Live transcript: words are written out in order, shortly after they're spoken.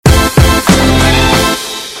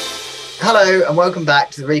Hello and welcome back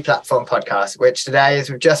to the Replatform podcast, which today is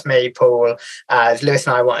with just me, Paul, as Lewis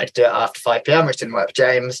and I wanted to do it after 5 p.m, which didn't work for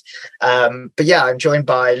James. But yeah, I'm joined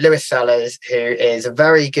by Lewis Sellers, who is a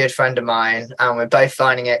very good friend of mine, and we're both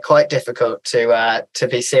finding it quite difficult to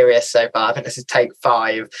be serious so far. I think this is take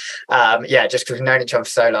 5. Just because we've known each other for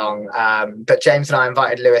so long. But James and I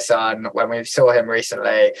invited Lewis on when we saw him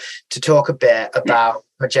recently to talk a bit about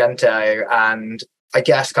Magento and I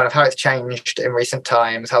guess kind of how it's changed in recent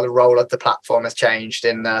times, how the role of the platform has changed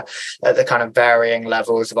at the kind of varying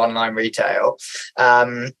levels of online retail.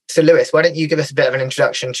 So Lewis, why don't you give us a bit of an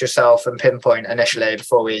introduction to yourself and Pinpoint initially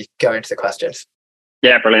before we go into the questions?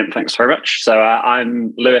 Yeah, brilliant. Thanks very much. So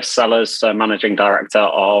I'm Lewis Sellers, Managing Director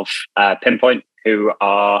of Pinpoint, who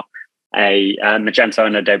are a Magento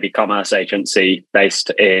and Adobe Commerce agency based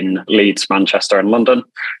in Leeds, Manchester and London.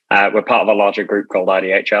 We're part of a larger group called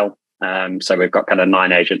IDHL. So we've got kind of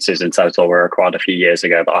 9 agencies in total. We were acquired a few years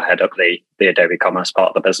ago, but I head up the Adobe Commerce part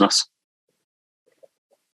of the business.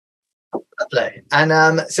 Lovely.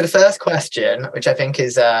 And so the first question, which I think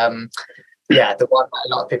is the one that a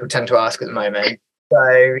lot of people tend to ask at the moment.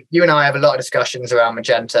 So you and I have a lot of discussions around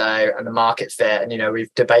Magento and the market fit, and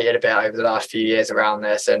we've debated a bit over the last few years around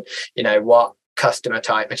this, and what customer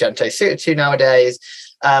type Magento is suited to nowadays.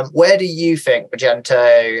 Where do you think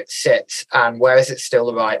Magento sits, and where is it still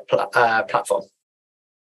the right platform?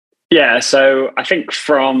 Yeah, so I think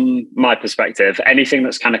from my perspective, anything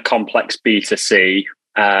that's kind of complex B2C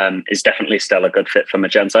is definitely still a good fit for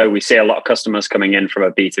Magento. We see a lot of customers coming in from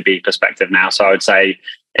a B2B perspective now. So I would say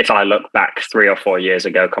if I look back 3 or 4 years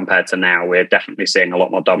ago compared to now, we're definitely seeing a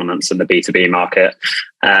lot more dominance in the B2B market.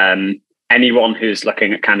 Anyone who's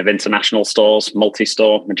looking at kind of international stores,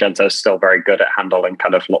 multi-store, Magento is still very good at handling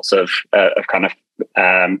kind of lots of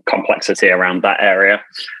complexity around that area.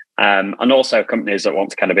 And also companies that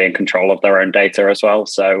want to kind of be in control of their own data as well.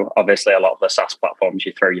 So obviously a lot of the SaaS platforms,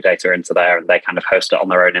 you throw your data into there and they kind of host it on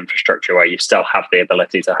their own infrastructure where you still have the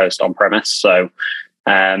ability to host on premise. So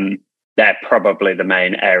they're probably the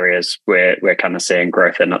main areas we're kind of seeing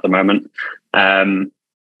growth in at the moment.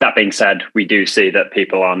 That being said, we do see that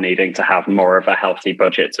people are needing to have more of a healthy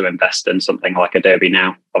budget to invest in something like Adobe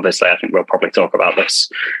now. Obviously, I think we'll probably talk about this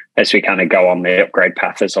as we kind of go on the upgrade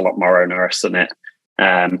path. It's a lot more onerous than it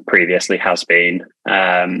previously has been.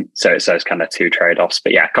 So it's kind of 2 trade-offs.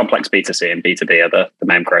 But yeah, complex B2C and B2B are the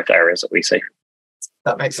main growth areas that we see.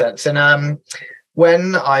 That makes sense. And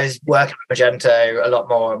when I was working with Magento a lot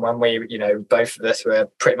more, and when we, both of us were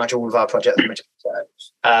pretty much all of our projects with Magento,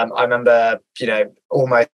 I remember,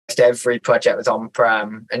 almost every project was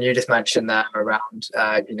on-prem, and you just mentioned that around,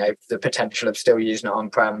 the potential of still using it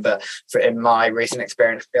on-prem. But in my recent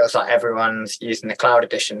experience, it feels like everyone's using the cloud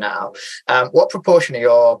edition now. What proportion of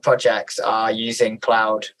your projects are using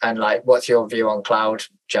cloud, and what's your view on cloud,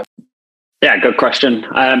 Jeff? Yeah, good question.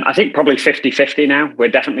 I think probably 50-50 now. We're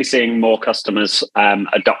definitely seeing more customers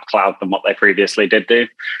adopt cloud than what they previously did do.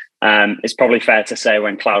 It's probably fair to say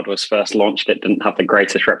when cloud was first launched, it didn't have the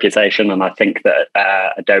greatest reputation. And I think that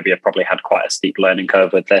Adobe have probably had quite a steep learning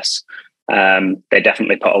curve with this. They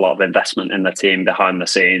definitely put a lot of investment in the team behind the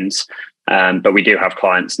scenes. But we do have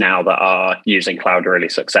clients now that are using cloud really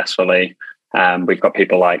successfully. We've got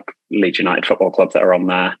people like Leeds United Football Club that are on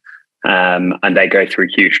there. And they go through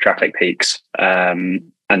huge traffic peaks,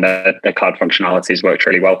 and the cloud functionalities worked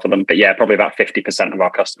really well for them. But yeah, probably about 50% of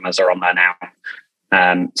our customers are on there now.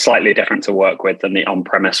 Slightly different to work with than the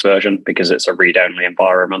on-premise version because it's a read-only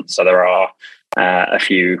environment. So there are a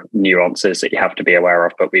few nuances that you have to be aware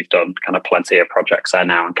of, but we've done kind of plenty of projects there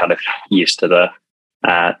now and kind of used to the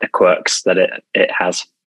quirks that it has.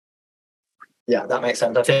 Yeah, that makes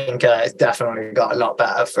sense. I think it's definitely got a lot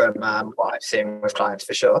better from what I've seen with clients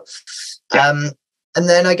for sure. Yeah. And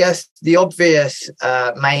then I guess the obvious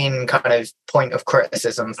main kind of point of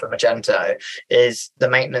criticism for Magento is the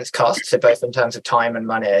maintenance costs, so both in terms of time and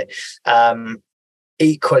money.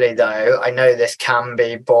 Equally, though, I know this can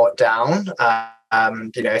be brought down,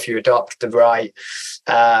 if you adopt the right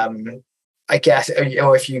I guess,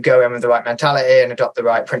 or if you go in with the right mentality and adopt the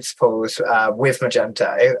right principles with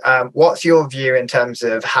Magento. What's your view in terms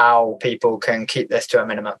of how people can keep this to a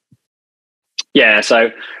minimum? Yeah, so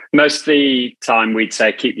most of the time we'd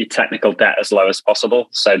say keep your technical debt as low as possible.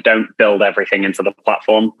 So don't build everything into the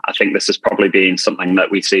platform. I think this has probably been something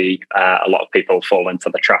that we see a lot of people fall into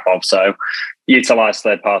the trap of. So utilize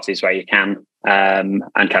third parties where you can and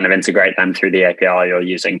kind of integrate them through the API or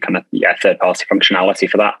using kind of third party functionality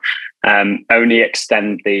for that. Only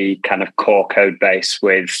extend the kind of core code base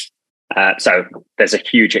with so there's a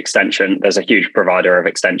huge extension. There's a huge provider of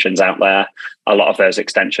extensions out there. A lot of those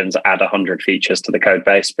extensions add 100 features to the code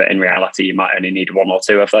base, but in reality, you might only need 1 or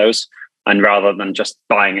 2 of those. And rather than just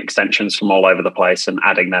buying extensions from all over the place and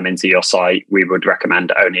adding them into your site, we would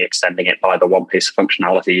recommend only extending it by the one piece of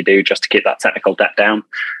functionality you do, just to keep that technical debt down.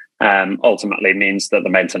 Ultimately means that the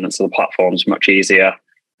maintenance of the platform is much easier.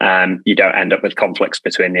 You don't end up with conflicts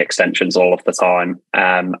between the extensions all of the time.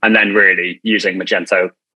 And then really using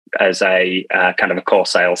Magento as a kind of a core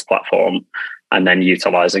sales platform, and then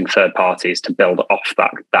utilizing third parties to build off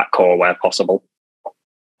that core where possible.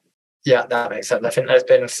 Yeah, that makes sense. I think there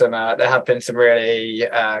have been some really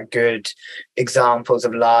good examples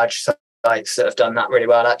of large sites that have done that really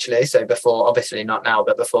well, actually. So before, obviously not now,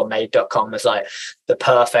 but before Made.com was like the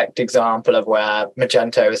perfect example of where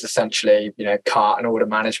Magento was essentially, cart and order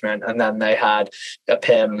management, and then they had a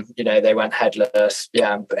PIM, they went headless.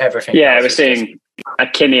 Yeah, everything. Yeah, we're seeing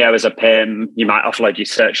Akinio as a PIM. You might offload your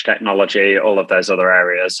search technology, all of those other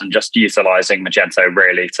areas, and just utilizing Magento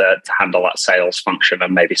really to handle that sales function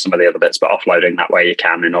and maybe some of the other bits, but offloading that where you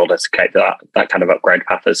can in order to keep that kind of upgrade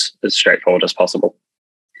path as straightforward as possible.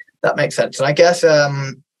 That makes sense. And I guess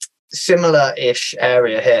similar-ish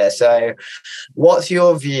area here. So what's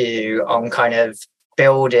your view on kind of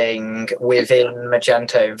building within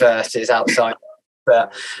Magento versus outside,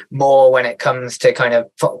 but more when it comes to kind of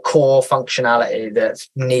core functionality that's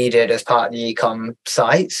needed as part of the e-com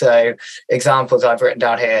site? So examples I've written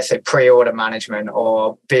down here, so pre-order management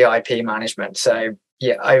or VIP management. So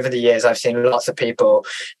yeah, over the years, I've seen lots of people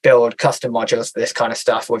build custom modules for this kind of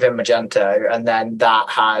stuff within Magento, and then that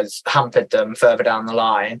has hampered them further down the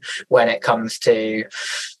line when it comes to,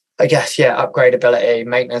 I guess, upgradability,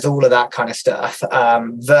 maintenance, all of that kind of stuff.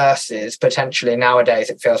 Versus potentially nowadays,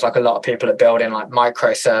 it feels like a lot of people are building like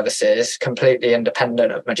microservices completely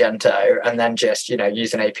independent of Magento, and then just,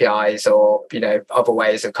 using APIs or, other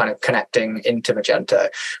ways of kind of connecting into Magento.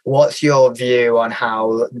 What's your view on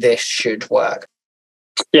how this should work?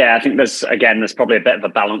 Yeah, I think there's probably a bit of a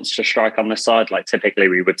balance to strike on this side. Like typically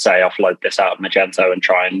we would say offload this out of Magento and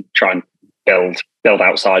try and build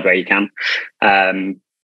outside where you can. Kind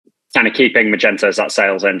of keeping Magento as that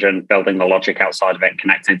sales engine, building the logic outside of it,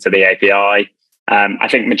 connecting to the API. I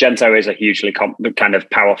think Magento is a hugely kind of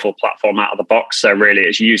powerful platform out of the box. So really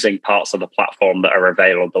it's using parts of the platform that are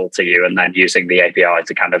available to you and then using the API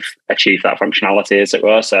to kind of achieve that functionality, as it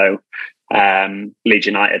were. So Leeds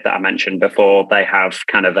United that I mentioned before, they have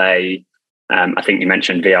kind of I think you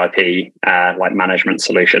mentioned VIP, like management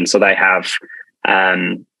solution. So they have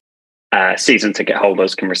season ticket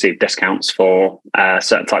holders can receive discounts for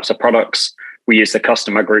certain types of products. We use the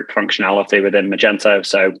customer group functionality within Magento,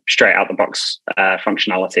 so straight out the box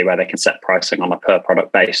functionality where they can set pricing on a per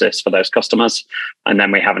product basis for those customers. And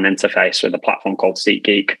then we have an interface with a platform called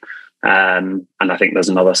SeatGeek. And I think there's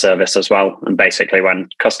another service as well. And basically when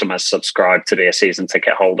customers subscribe to be a season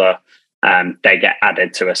ticket holder, they get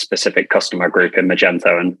added to a specific customer group in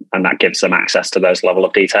Magento, and that gives them access to those level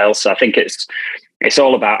of details. So I think it's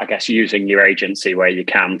all about, I guess, using your agency where you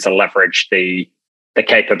can to leverage the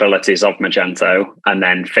capabilities of Magento and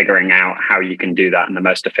then figuring out how you can do that in the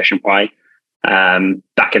most efficient way.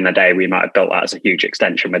 Back in the day, we might have built that as a huge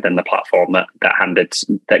extension within the platform that kind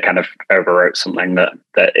of overwrote something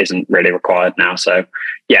that isn't really required now. So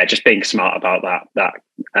yeah, just being smart about that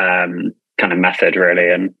kind of method really,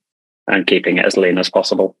 and keeping it as lean as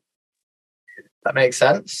possible. That makes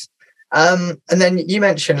sense. And then you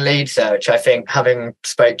mentioned lead search. I think, having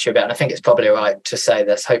spoke to you about, and I think it's probably right to say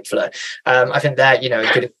this, hopefully, I think they're,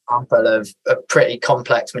 a good example of a pretty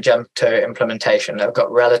complex Magento implementation. They've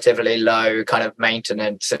got relatively low kind of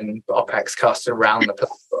maintenance and OpEx costs around the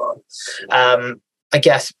platform. I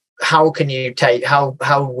guess, how can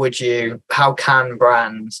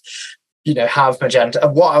brands have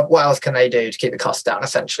Magento? What else can they do to keep the costs down,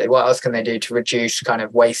 essentially? What else can they do to reduce kind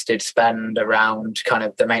of wasted spend around kind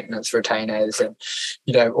of the maintenance retainers and,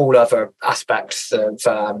 all other aspects of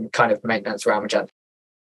kind of maintenance around Magento?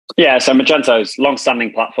 Yeah, so Magento's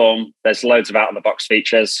long-standing platform. There's loads of out-of-the-box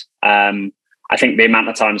features. I think the amount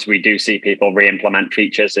of times we do see people re-implement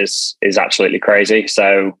features is absolutely crazy.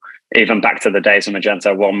 So even back to the days of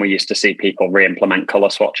Magento 1, we used to see people re-implement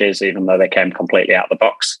color swatches, even though they came completely out of the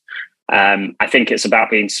box. I think it's about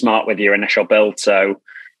being smart with your initial build. So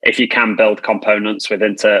if you can build components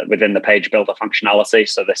within the page builder functionality,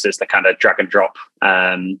 so this is the kind of drag and drop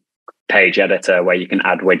page editor where you can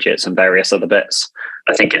add widgets and various other bits.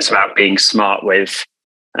 I think it's about being smart with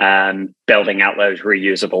building out those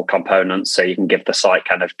reusable components so you can give the site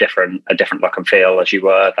kind of a different look and feel as you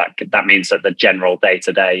were. That means that the general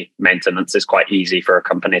day-to-day maintenance is quite easy for a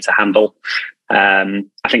company to handle.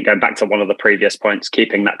 I think going back to one of the previous points,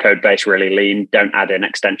 keeping that code base really lean. Don't add in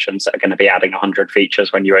extensions that are going to be adding 100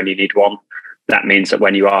 features when you only need one. that means that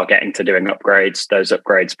when you are getting to doing upgrades, those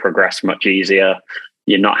upgrades progress much easier.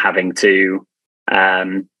 You're not having to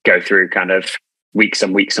go through kind of weeks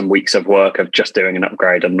and weeks and weeks of work of just doing an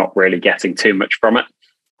upgrade and not really getting too much from it.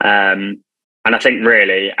 And I think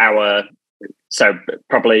really so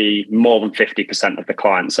probably more than 50% of the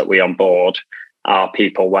clients that we onboard are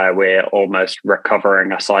people where we're almost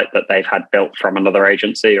recovering a site that they've had built from another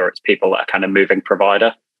agency, or it's people that are kind of moving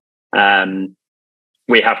provider.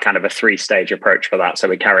 We have kind of a 3-stage approach for that. So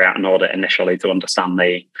we carry out an audit initially to understand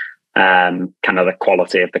the kind of the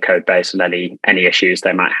quality of the code base and any issues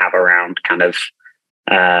they might have around kind of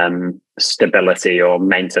stability or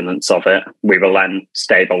maintenance of it. We will then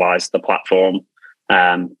stabilize the platform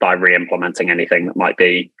by re-implementing anything that might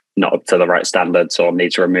be not up to the right standards or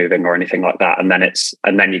needs removing or anything like that. And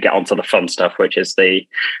then you get onto the fun stuff, which is the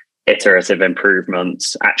iterative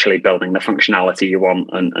improvements, actually building the functionality you want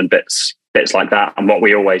and bits like that. And what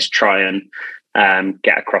we always try and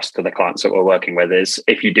get across to the clients that we're working with is,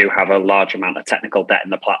 if you do have a large amount of technical debt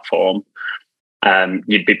in the platform,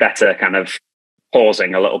 you'd be better kind of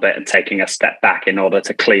pausing a little bit and taking a step back in order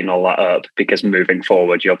to clean all that up, because moving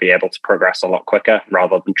forward, you'll be able to progress a lot quicker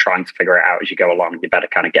rather than trying to figure it out as you go along. You're better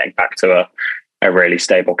kind of getting back to a really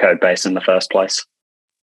stable code base in the first place.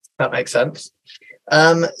 That makes sense.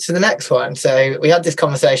 So the next one, so we had this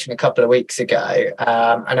conversation a couple of weeks ago,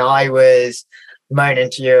 and I was moaning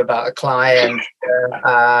to you about a client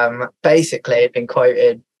basically had been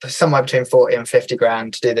quoted somewhere between 40 and 50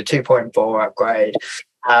 grand to do the 2.4 upgrade.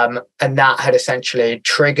 And that had essentially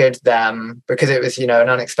triggered them, because it was, an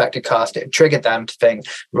unexpected cost. It triggered them to think,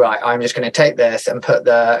 right, I'm just going to take this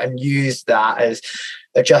and use that as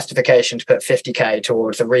a justification to put 50k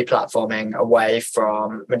towards the replatforming away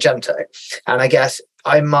from Magento. And I guess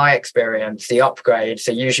in my experience, the upgrades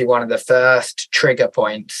are usually one of the first trigger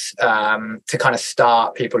points to kind of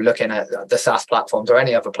start people looking at the SaaS platforms or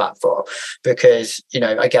any other platform, because,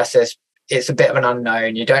 I guess it's a bit of an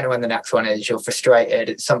unknown. You don't know when the next one is. You're frustrated.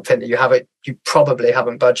 It's something that you probably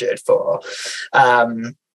haven't budgeted for.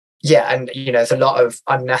 And there's a lot of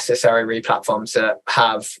unnecessary replatforms that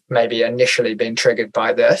have maybe initially been triggered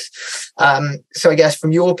by this. So I guess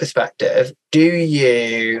from your perspective, do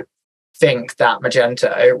you think that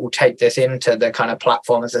Magento will take this into the kind of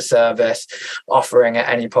platform as a service offering at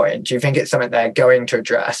any point? Do you think it's something they're going to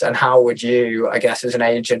address? And how would you, I guess, as an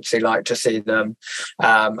agency, like to see them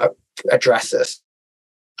address this?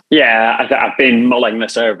 Yeah, I've been mulling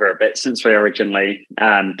this over a bit since we originally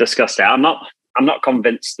discussed it. I'm not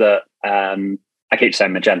convinced that I keep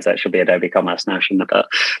saying Magento, it should be Adobe Commerce now, shouldn't it? But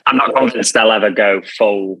I'm not convinced they'll ever go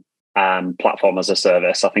full platform as a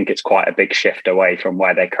service. I think it's quite a big shift away from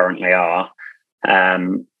where they currently are.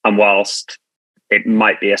 And whilst it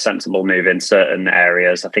might be a sensible move in certain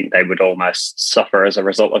areas, I think they would almost suffer as a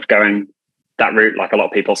result of going that route. Like, a lot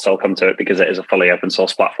of people still come to it because it is a fully open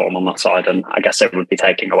source platform on that side, and I guess it would be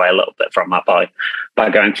taking away a little bit from that by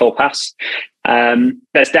going full pass.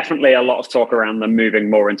 There's definitely a lot of talk around them moving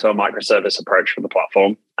more into a microservice approach for the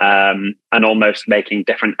platform, and almost making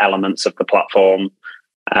different elements of the platform,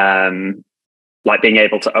 like being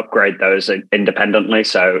able to upgrade those independently.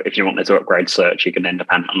 So if you wanted to upgrade search, you can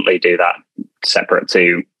independently do that separate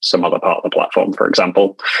to some other part of the platform, for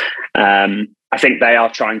example. I think they are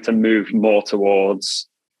trying to move more towards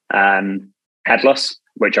headless,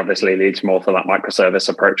 which obviously leads more to that microservice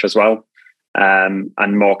approach as well,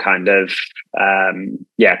 and more kind of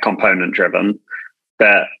component driven.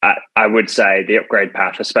 But I would say the upgrade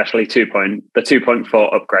path, especially the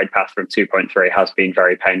 2.4 upgrade path from 2.3, has been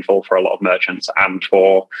very painful for a lot of merchants and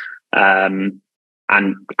for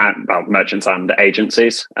merchants and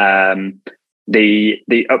agencies.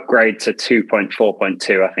 The upgrade to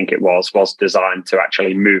 2.4.2, I think it was designed to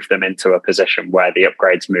actually move them into a position where the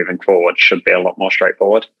upgrades moving forward should be a lot more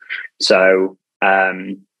straightforward. So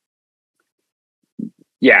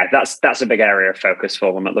that's a big area of focus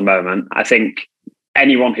for them at the moment. I think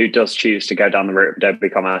anyone who does choose to go down the route of Adobe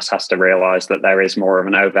Commerce has to realize that there is more of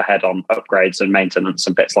an overhead on upgrades and maintenance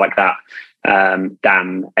and bits like that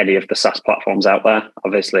than any of the SaaS platforms out there.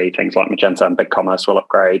 Obviously, things like Magento and BigCommerce will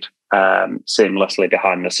upgrade seamlessly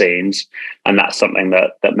behind the scenes, and that's something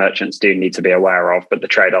that merchants do need to be aware of. But the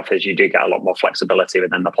trade-off is you do get a lot more flexibility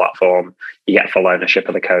within the platform. You get full ownership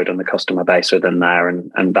of the code and the customer base within there,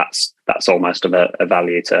 and that's almost of a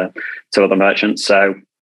value to other merchants. So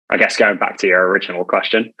I guess going back to your original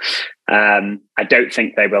question, I don't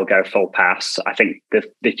think they will go full pass. I think the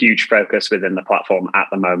huge focus within the platform at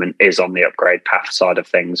the moment is on the upgrade path side of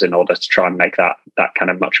things in order to try and make that kind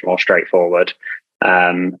of much more straightforward.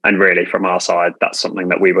 And really from our side, that's something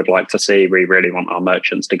that we would like to see. We really want our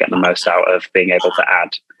merchants to get the most out of being able to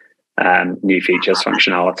add new features,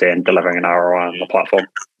 functionality, and delivering an ROI on the platform.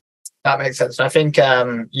 That makes sense. I think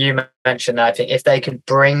you mentioned that. I think if they could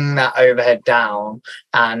bring that overhead down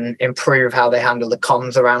and improve how they handle the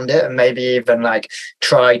comms around it, and maybe even like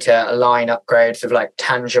try to align upgrades with like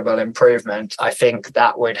tangible improvements, I think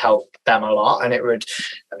that would help them a lot, and it would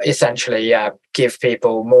essentially give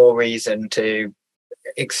people more reason to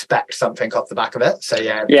expect something off the back of it. So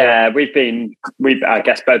we've I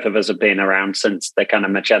guess both of us have been around since the kind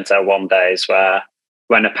of Magento 1 days, where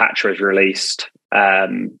when a patch was released,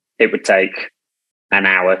 it would take an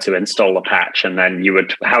hour to install a patch, and then you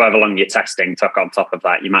would, however long your testing took on top of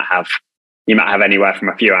that, you might have anywhere from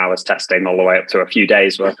a few hours testing all the way up to a few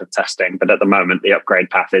days worth of testing. But at the moment, the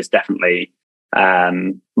upgrade path is definitely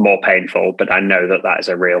more painful. But I know that is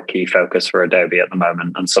a real key focus for Adobe at the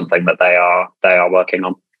moment, and something that they are working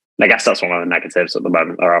on. And I guess that's one of the negatives at the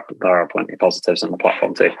moment. There are plenty of positives in the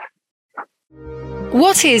platform too.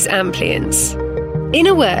 What is Amplience? In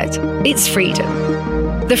a word, it's freedom.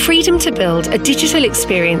 The freedom to build a digital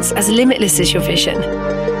experience as limitless as your vision.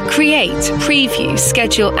 Create, preview,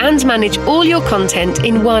 schedule, and manage all your content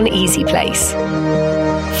in one easy place.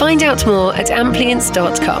 Find out more at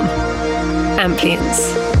amplience.com.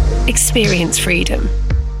 Amplience. Experience freedom.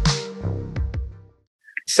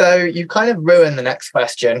 So you kind of ruined the next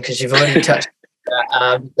question because you've already touched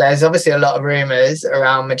there's obviously a lot of rumors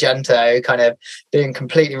around Magento kind of being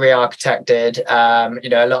completely re-architected.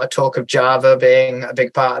 A lot of talk of Java being a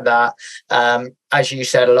big part of that. As you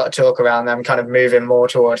said, a lot of talk around them kind of moving more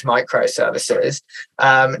towards microservices.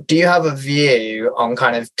 Do you have a view on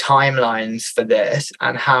kind of timelines for this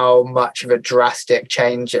and how much of a drastic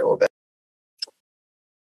change it will be?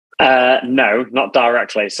 No, not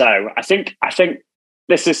directly. So I think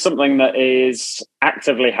this is something that is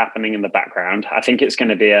actively happening in the background. I think it's going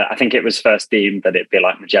to be I think it was first deemed that it'd be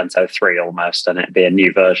like Magento 3 almost, and it'd be a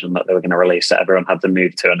new version that they were going to release that everyone had to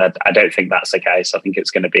move to. And I don't think that's the case. I think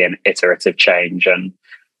it's going to be an iterative change. And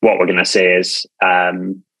what we're going to see is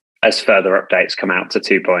as further updates come out to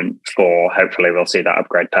 2.4, hopefully we'll see that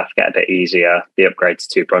upgrade path get a bit easier. The upgrade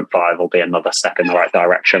to 2.5 will be another step in the right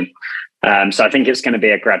direction. So I think it's going to be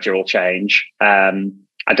a gradual change.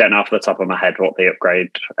 I don't know off the top of my head what the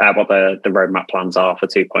upgrade, what the roadmap plans are for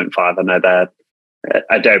 2.5. I know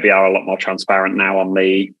Adobe are a lot more transparent now on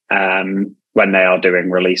the when they are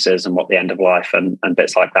doing releases and what the end of life and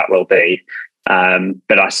bits like that will be.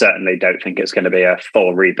 But I certainly don't think it's going to be a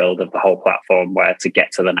full rebuild of the whole platform, where to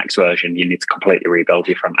get to the next version, you need to completely rebuild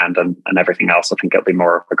your front end and everything else. I think it'll be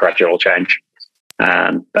more of a gradual change.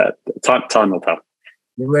 But time will tell.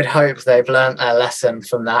 You would hope they've learned their lesson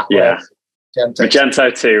from that. Yeah.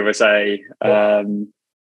 Magento 2 was had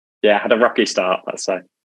a rocky start, let's say.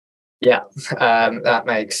 Yeah, that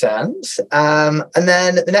makes sense. And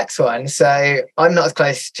then the next one. So I'm not as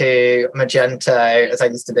close to Magento as I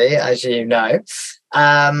used to be, as you know.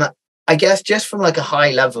 I guess just from like a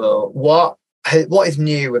high level, what is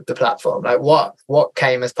new with the platform? Like what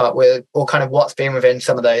came as part with, or kind of what's been within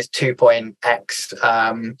some of those 2.x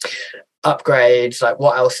upgrades? Like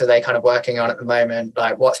what else are they kind of working on at the moment?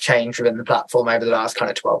 Like what's changed within the platform over the last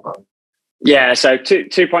kind of 12 months? Yeah, so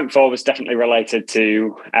 2.4 was definitely related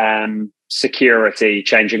to security,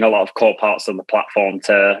 changing a lot of core parts of the platform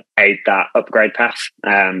to aid that upgrade path.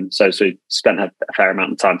 So we spent a fair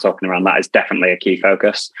amount of time talking around that. Is definitely a key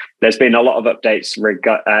focus. There's been a lot of updates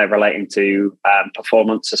relating to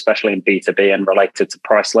performance, especially in B2B and related to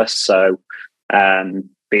price lists. So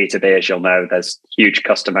B2B, as you'll know, there's huge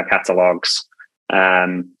customer catalogs,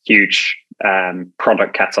 huge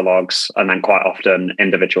product catalogs, and then quite often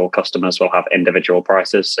individual customers will have individual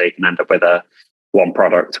prices. So you can end up with one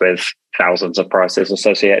product with thousands of prices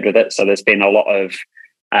associated with it. So there's been a lot of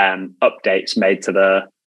updates made to the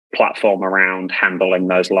platform around handling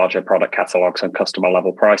those larger product catalogs and customer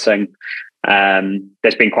level pricing.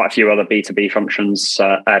 There's been quite a few other B2B functions,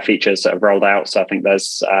 features that have rolled out. So I think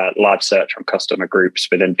there's live search on customer groups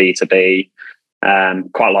within B2B,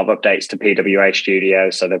 quite a lot of updates to PWA Studio.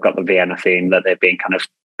 So they've got the Vienna theme that they've been kind of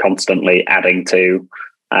constantly adding to,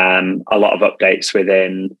 a lot of updates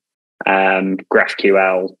within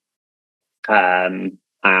GraphQL.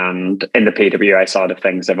 And in the PWA side of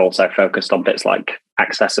things, they've also focused on bits like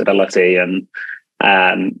accessibility and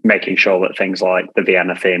making sure that things like the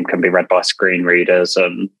Vienna theme can be read by screen readers.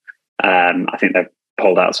 And I think they've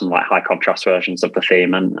pulled out some like high contrast versions of the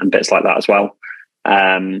theme and bits like that as well.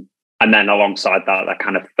 And then alongside that, they're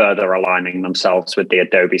kind of further aligning themselves with the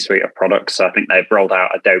Adobe suite of products. So I think they've rolled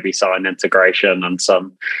out Adobe Sign integration and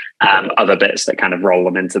some other bits that kind of roll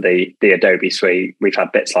them into the Adobe suite. We've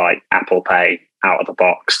had bits like Apple Pay out of the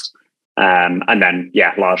box. And then,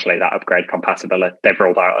 largely that upgrade compatibility. They've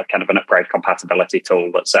rolled out a kind of an upgrade compatibility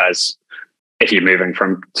tool that says, if you're moving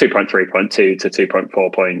from 2.3.2 to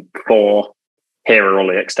 2.4.4, here are all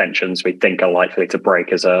the extensions we think are likely to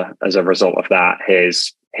break as a result of that.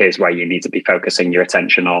 Here's where you need to be focusing your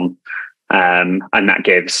attention on. And that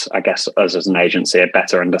gives, I guess, us as an agency a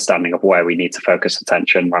better understanding of where we need to focus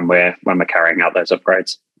attention when we're carrying out those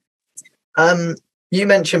upgrades. You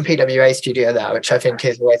mentioned PWA Studio there, which I think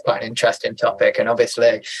is always quite an interesting topic. And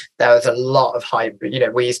obviously, there was a lot of hype.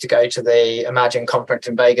 We used to go to the Imagine conference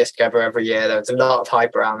in Vegas together every year. There was a lot of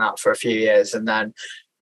hype around that for a few years. And then,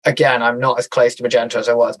 again, I'm not as close to Magento as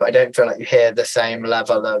I was, but I don't feel like you hear the same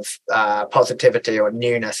level of positivity or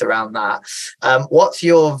newness around that. What's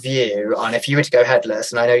your view on, if you were to go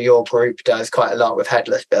headless, and I know your group does quite a lot with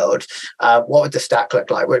headless build, what would the stack look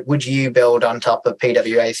like? Would you build on top of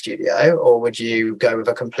PWA Studio, or would you go with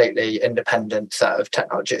a completely independent set of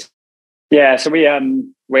technologies? Yeah, so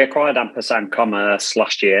we acquired Ampersand Commerce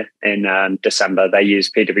last year in December. They use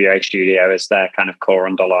PWA Studio as their kind of core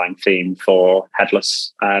underlying theme for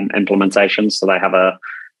headless implementations. So they have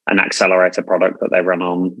an accelerator product that they run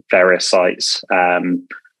on various sites,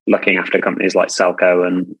 looking after companies like Selco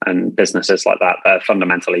and businesses like that. They're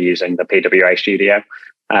fundamentally using the PWA Studio.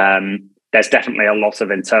 There's definitely a lot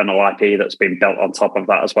of internal IP that's been built on top of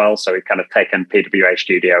that as well. So we've kind of taken PWA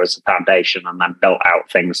Studio as a foundation and then built out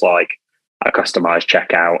things like a customized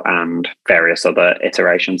checkout and various other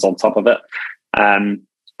iterations on top of it.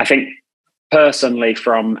 I think personally,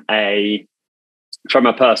 from a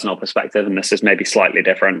personal perspective, and this is maybe slightly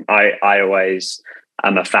different, I always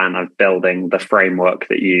am a fan of building the framework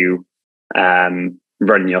that you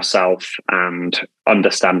run yourself and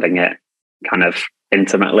understanding it kind of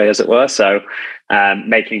intimately, as it were. So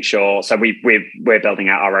making sure, so we're building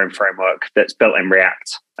out our own framework that's built in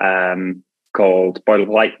React called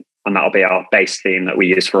Boilerplate. And that'll be our base theme that we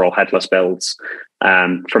use for all headless builds.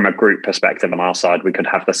 From a group perspective on our side, we could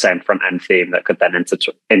have the same front end theme that could then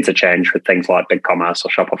interchange with things like BigCommerce or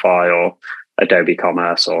Shopify or Adobe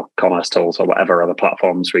Commerce or Commerce Tools or whatever other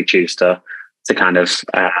platforms we choose to kind of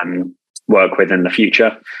work with in the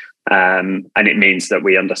future. And it means that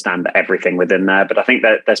we understand everything within there. But I think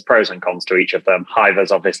that there's pros and cons to each of them.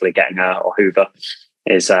 Hiver's obviously or Hoover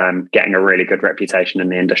is getting a really good reputation in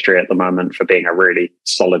the industry at the moment for being a really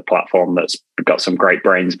solid platform that's got some great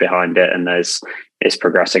brains behind it and is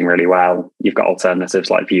progressing really well. You've got alternatives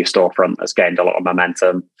like Vue Storefront that's gained a lot of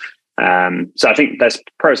momentum. So I think there's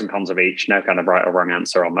pros and cons of each, no kind of right or wrong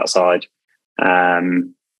answer on that side. I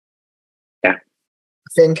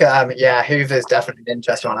think, Hoover's definitely an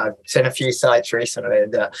interesting one. I've seen a few sites recently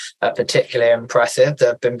that are particularly impressive that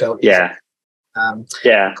have been built.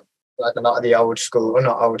 Like a lot of the old school, or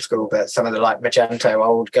not old school, but some of the like Magento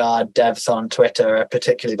old guard devs on Twitter are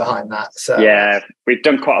particularly behind that. So yeah, we've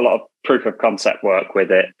done quite a lot of proof of concept work with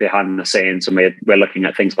it behind the scenes, and we're looking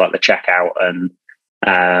at things like the checkout and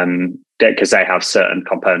because they have certain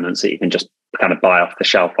components that you can just kind of buy off the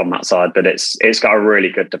shelf on that side. But it's got a really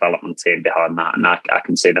good development team behind that, and I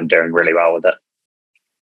can see them doing really well with it.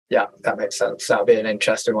 Yeah, that makes sense. That'll be an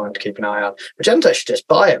interesting one to keep an eye on. Magento should just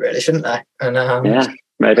buy it, really, shouldn't they? And yeah,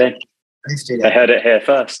 maybe. They heard it here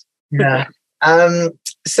first. Yeah.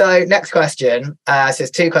 So next question. So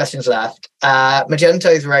there's 2 questions left.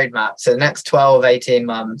 Magento's roadmap. So the next 12, 18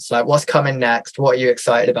 months, like what's coming next? What are you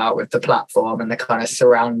excited about with the platform and the kind of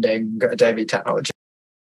surrounding Adobe technology?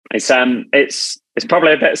 It's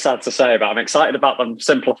probably a bit sad to say, but I'm excited about them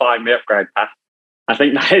simplifying the upgrade path. I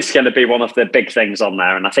think that is going to be one of the big things on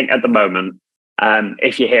there. And I think at the moment,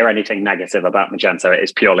 if you hear anything negative about Magento, it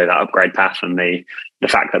is purely that upgrade path and the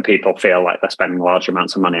fact that people feel like they're spending large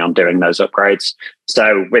amounts of money on doing those upgrades.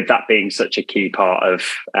 So with that being such a key part of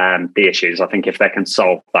the issues, I think if they can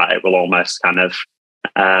solve that, it will almost kind of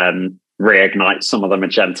reignite some of the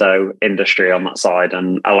Magento industry on that side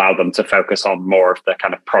and allow them to focus on more of the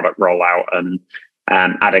kind of product rollout and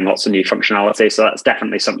adding lots of new functionality. So that's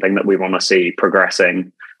definitely something that we want to see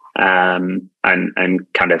progressing and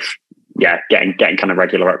kind of getting kind of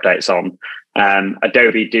regular updates on.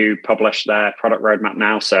 Adobe do publish their product roadmap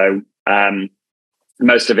now, so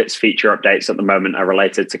most of its feature updates at the moment are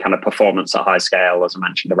related to kind of performance at high scale, as I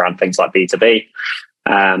mentioned, around things like B2B,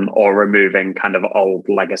 or removing kind of old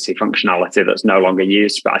legacy functionality that's no longer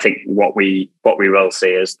used. But I think what we will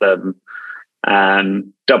see is them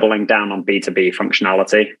doubling down on B2B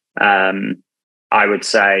functionality. I would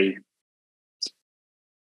say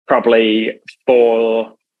probably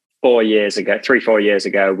 3-4 years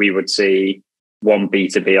ago, we would see one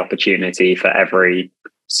B2B opportunity for every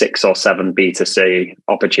 6 or 7 B2C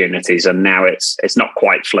opportunities. And now it's not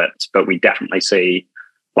quite flipped, but we definitely see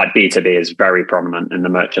like B2B is very prominent in the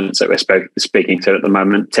merchants that we're speaking to at the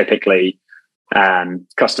moment. Typically,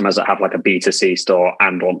 customers that have like a B2C store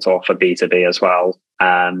and want to offer B2B as well.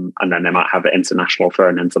 And then they might have international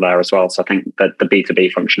thrown into there as well. So I think that the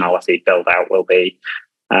B2B functionality build out will be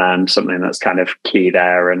something that's kind of key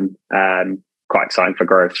there, and quite exciting for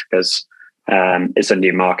growth, because it's a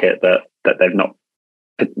new market that they've not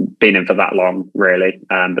been in for that long, really.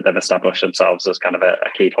 But they've established themselves as kind of a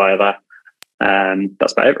key player there.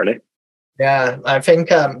 That's about it, really. Yeah, I think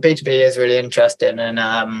B2B is really interesting, and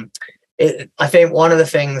I think one of the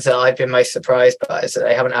things that I've been most surprised by is that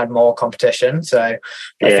they haven't had more competition. So I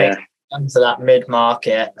think in terms of that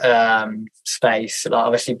mid-market space, like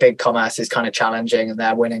obviously BigCommerce is kind of challenging and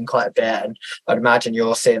they're winning quite a bit, and I'd imagine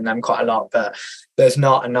you're seeing them quite a lot, but there's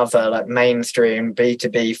not another like mainstream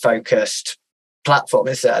B2B focused platform,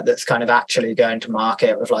 is there, that's kind of actually going to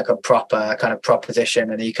market with like a proper kind of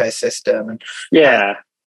proposition and ecosystem and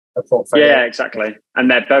a portfolio. Yeah, exactly.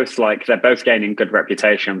 And they're both gaining good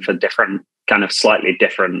reputation for different kind of slightly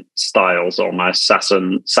different styles almost. SaaS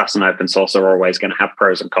and open source are always going to have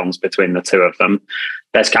pros and cons between the two of them.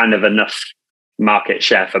 There's kind of enough market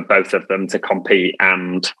share for both of them to compete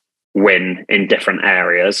and win in different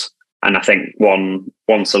areas. And I think one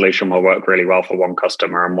solution will work really well for one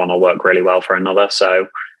customer and one will work really well for another. So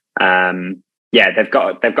they've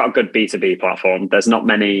got a good B2B platform. There's not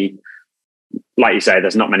many, like you say,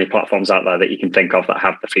 there's not many platforms out there that you can think of that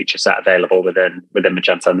have the feature set available within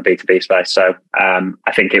Magento in the B2B space. So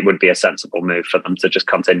I think it would be a sensible move for them to just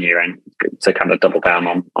continue and to kind of double down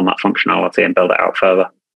on that functionality and build it out further.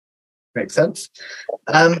 Makes sense.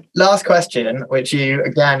 Last question, which you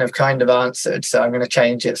again have kind of answered, so I'm going to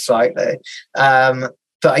change it slightly. But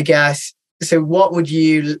I guess, so what would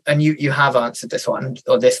you, and you have answered this one,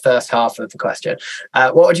 or this first half of the question,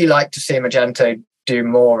 what would you like to see Magento do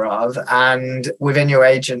more of? And within your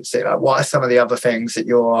agency, like, what are some of the other things that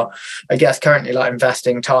you're, I guess, currently like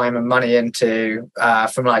investing time and money into,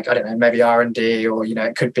 from like, I don't know, maybe R&D, or, you know,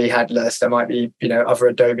 it could be headless, there might be, you know, other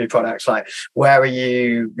Adobe products. Like, where are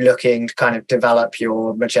you looking to kind of develop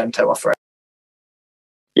your Magento offering?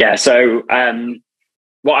 Yeah, so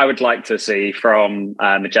what I would like to see from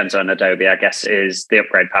Magento and Adobe, I guess, is the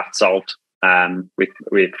upgrade path solved.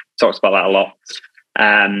 We've talked about that a lot.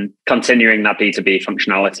 Continuing that B2B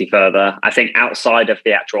functionality further. I think outside of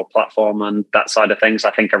the actual platform and that side of things,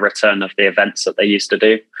 I think a return of the events that they used to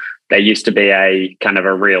do. There used to be a kind of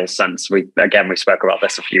a real sense. We spoke about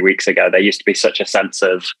this a few weeks ago. There used to be such a sense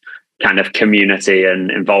of kind of community and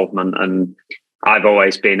involvement. And I've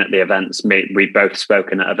always been at the events. We've both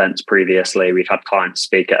spoken at events previously. We've had clients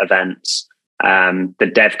speak at events.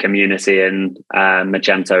 The dev community in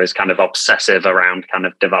Magento is kind of obsessive around kind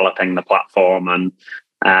of developing the platform,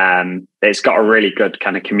 and it's got a really good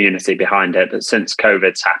kind of community behind it. But since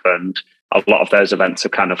COVID's happened, a lot of those events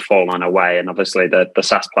have kind of fallen away, and obviously the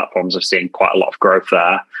SaaS platforms have seen quite a lot of growth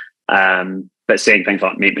there. But seeing things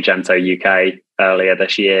like Meet Magento UK earlier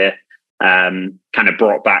this year kind of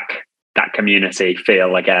brought back that community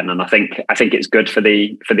feel again, and I think it's good for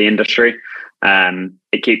the industry.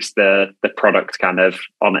 It keeps the product kind of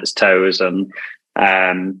on its toes, and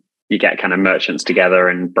you get kind of merchants together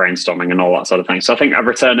and brainstorming and all that sort of thing. So I think a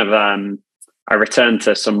return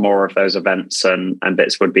to some more of those events and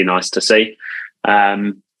bits would be nice to see.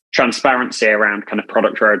 Transparency around kind of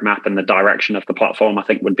product roadmap and the direction of the platform, I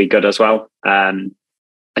think, would be good as well.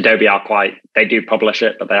 Adobe they do publish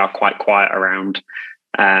it, but they are quite quiet around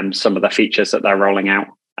some of the features that they're rolling out.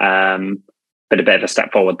 But a bit of a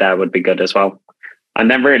step forward there would be good as well. And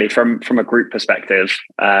then really from a group perspective,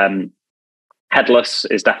 headless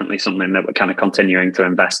is definitely something that we're kind of continuing to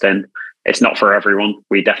invest in. It's not for everyone.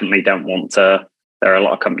 We definitely don't want to. There are a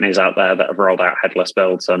lot of companies out there that have rolled out headless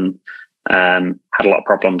builds and had a lot of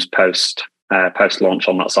problems post launch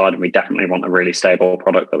on that side. And we definitely want a really stable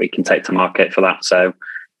product that we can take to market for that. So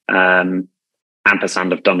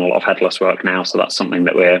Ampersand have done a lot of headless work now, so that's something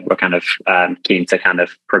that we're kind of keen to kind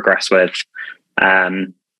of progress with.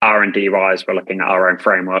 R&D wise, we're looking at our own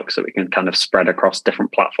framework so we can kind of spread across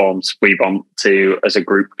different platforms. We want to, as a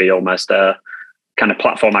group, be almost a kind of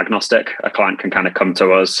platform agnostic. A client can kind of come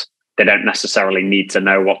to us. They don't necessarily need to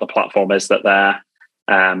know what the platform is that they're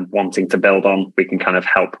wanting to build on. We can kind of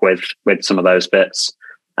help with some of those bits.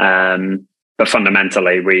 But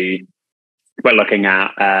fundamentally, we're looking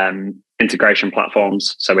at integration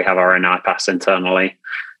platforms. So we have our own iPaaS internally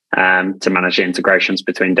to manage the integrations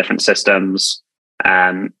between different systems,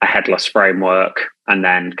 a headless framework, and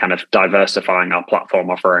then kind of diversifying our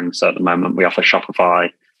platform offerings. So at the moment, we offer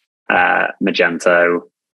Shopify, Magento,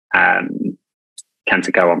 Kentaco,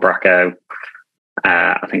 Umbraco,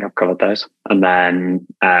 I think I've covered those. And then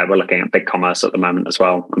we're looking at BigCommerce at the moment as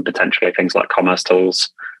well, and potentially things like commerce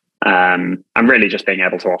tools. And really just being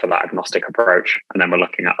able to offer that agnostic approach. And then we're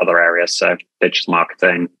looking at other areas, so digital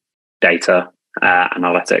marketing, data,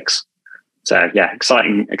 analytics. So yeah,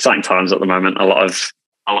 exciting times at the moment. A lot of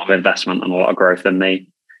investment and a lot of growth in the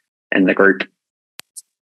group.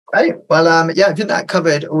 Great. Well, I think that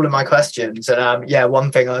covered all of my questions. And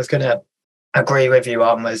one thing I was going to agree with you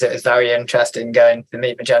on was it was very interesting going to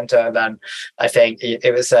Meet Magento. Then I think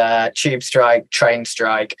it was a tube strike, train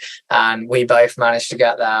strike, and we both managed to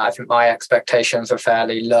get there. I think my expectations were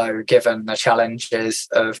fairly low given the challenges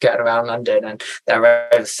of getting around London, and there were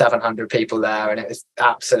over 700 people there, and it was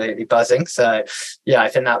absolutely buzzing. So yeah, I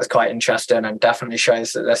think that was quite interesting, and definitely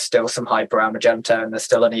shows that there's still some hype around Magento and there's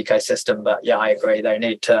still an ecosystem. But yeah, I agree, they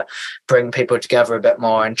need to bring people together a bit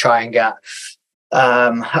more and try and get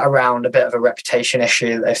around a bit of a reputation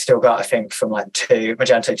issue that they've still got, I think, from like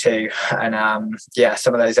Magento 2 and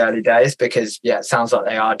some of those early days, because it sounds like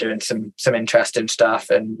they are doing some interesting stuff,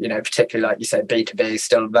 and particularly like you said, B2B is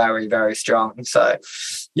still very, very strong. So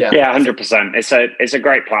 100%. It's a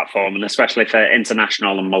great platform, and especially for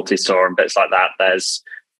international and multi-store and bits like that,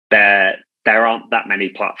 there aren't that many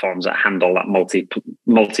platforms that handle that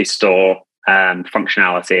multi-store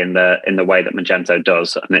functionality in the way that Magento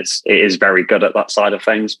does, and it is very good at that side of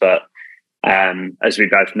things. But as we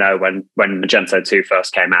both know, when Magento 2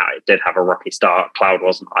 first came out, it did have a rocky start. Cloud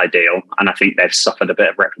wasn't ideal, and I think they've suffered a bit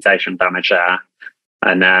of reputation damage there.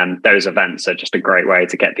 And those events are just a great way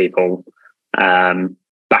to get people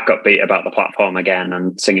back upbeat about the platform again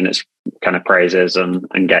and singing its kind of praises and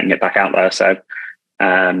getting it back out there. So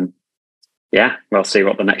we'll see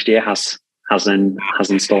what the next year has in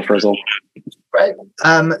store for us all. Great.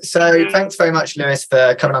 So thanks very much, Lewis,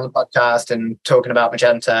 for coming on the podcast and talking about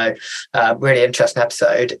Magento. Really interesting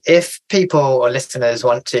episode. If people or listeners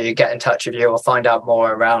want to get in touch with you or find out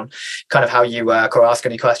more around kind of how you work or ask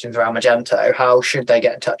any questions around Magento, how should they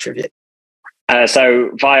get in touch with you?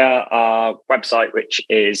 So via our website, which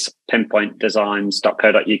is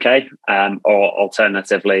pinpointdesigns.co.uk, or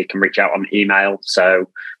alternatively can reach out on email. So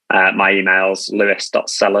my email's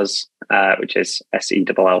lewis.sellers, which is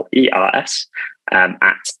SELLERS, at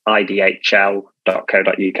idhl.co.uk.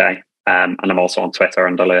 And I'm also on Twitter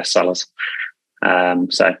under Lewis Sellers.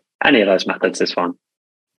 So any of those methods is fine.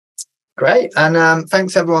 Great. And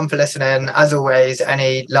thanks everyone for listening. As always,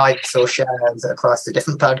 any likes or shares across the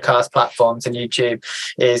different podcast platforms and YouTube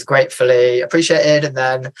is gratefully appreciated. And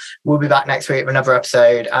then we'll be back next week with another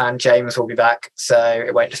episode, and James will be back, so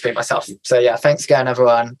it won't just be myself. So yeah, thanks again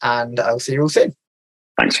everyone, and I'll see you all soon.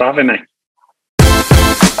 Thanks for having me.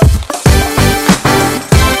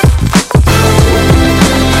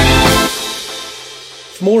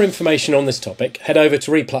 For more information on this topic, head over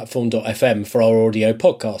to replatform.fm for our audio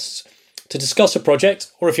podcasts. To discuss a project,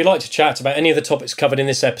 or if you'd like to chat about any of the topics covered in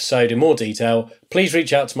this episode in more detail, please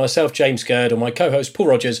reach out to myself, James Gurd, or my co-host Paul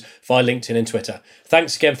Rogers via LinkedIn and Twitter.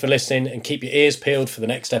 Thanks again for listening, and keep your ears peeled for the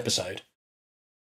next episode.